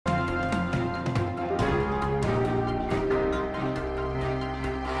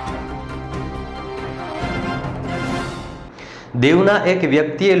દેવના એક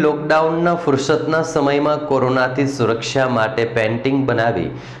વ્યક્તિએ લોકડાઉનના ફુરસતના સમયમાં કોરોનાથી સુરક્ષા માટે પેઇન્ટિંગ બનાવી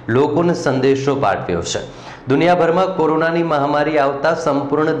લોકોને સંદેશો પાઠવ્યો છે। દુનિયાભરમાં કોરોનાની મહામારી આવતા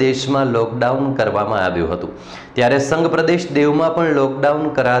સંપૂર્ણ દેશમાં લોકડાઉન કરવામાં આવ્યું હતું। ત્યારે સંઘ પ્રદેશ દેવમાં પણ લોકડાઉન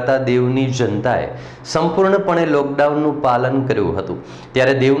કરાતા દેવની જનતાએ સંપૂર્ણપણે લોકડાઉનનું પાલન કર્યું હતું।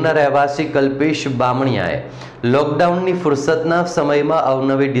 ત્યારે દેવના રહેવાસી કલ્પેશ બામણિયાએ લોકડાઉનની ફુરસતના સમયમાં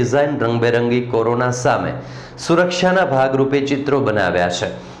અવનવી ડિઝાઇન રંગબેરંગી કોરોના સામે સુરક્ષાના ભાગરૂપે ચિત્રો બનાવ્યા છે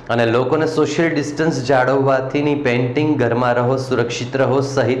અને લોકોને સોશિયલ ડિસ્ટન્સ જાળવવાથીની પેઇન્ટિંગ, ઘરમાં રહો સુરક્ષિત રહો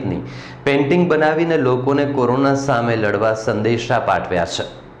સહિતની પેઇન્ટિંગ બનાવીને લોકોને કોરોના સામે લડવા સંદેશા પાઠવ્યા છે।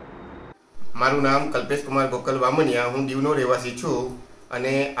 મારું નામ કલ્પેશ કુમાર ગોકલ વામણિયા, હું દીવનો રહેવાસી છું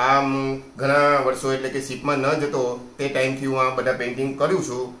અને આમ ઘણા વર્ષો એટલે કે શિપમાં ન જતો તે ટાઈમથી હું આ બધા પેઇન્ટિંગ કરું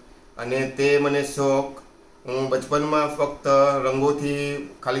છું અને તે મને શોખ, હું બચપનમાં ફક્ત રંગોથી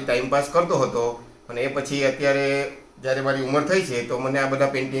ખાલી ટાઈમપાસ કરતો હતો અને એ પછી અત્યારે જ્યારે મારી ઉંમર થઈ છે તો મને આ બધા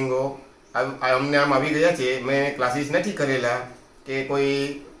પેઇન્ટિંગો અમને આમ આવી ગયા છે। મેં ક્લાસીસ નથી કરેલા કે કોઈ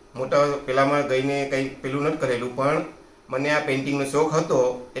મોટા પેલામાં ગઈને કંઈ પેલું નથી કરેલું, પણ મને આ પેઇન્ટિંગનો શોખ હતો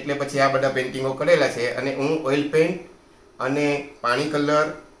એટલે પછી આ બધા પેઇન્ટિંગો કરેલા છે। અને હું ઓઇલ પેઇન્ટ અને પાણી કલર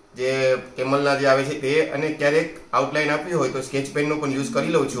જે કેમલના જે આવે છે તે અને ક્યારેક આઉટલાઇન આપવી હોય તો સ્કેચ પેનનો પણ યુઝ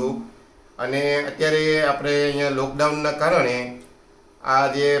કરી લઉં છું। અને અત્યારે આપણે અહીંયા લોકડાઉનના કારણે આ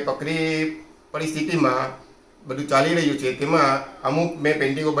જે પકડી પરિસ્થિતિમાં બધું ચાલી રહ્યું છે તેમાં અમુક મેં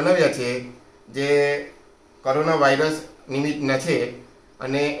પેઇન્ટિંગો બનાવ્યા છે જે કોરોના વાયરસ નિમિત્તના છે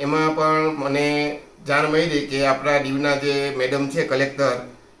અને એમાં પણ મને જાણ મળી કે આપણા દીવના જે મેડમ છે કલેક્ટર,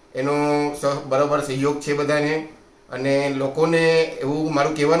 એનો બરાબર સહયોગ છે બધાને। અને લોકોને એવું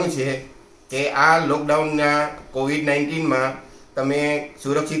મારું કહેવાનું છે કે આ લોકડાઉનના કોવિડ-19માં તમે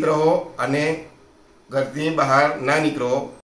સુરક્ષિત રહો અને ઘરની બહાર ના નીકળો।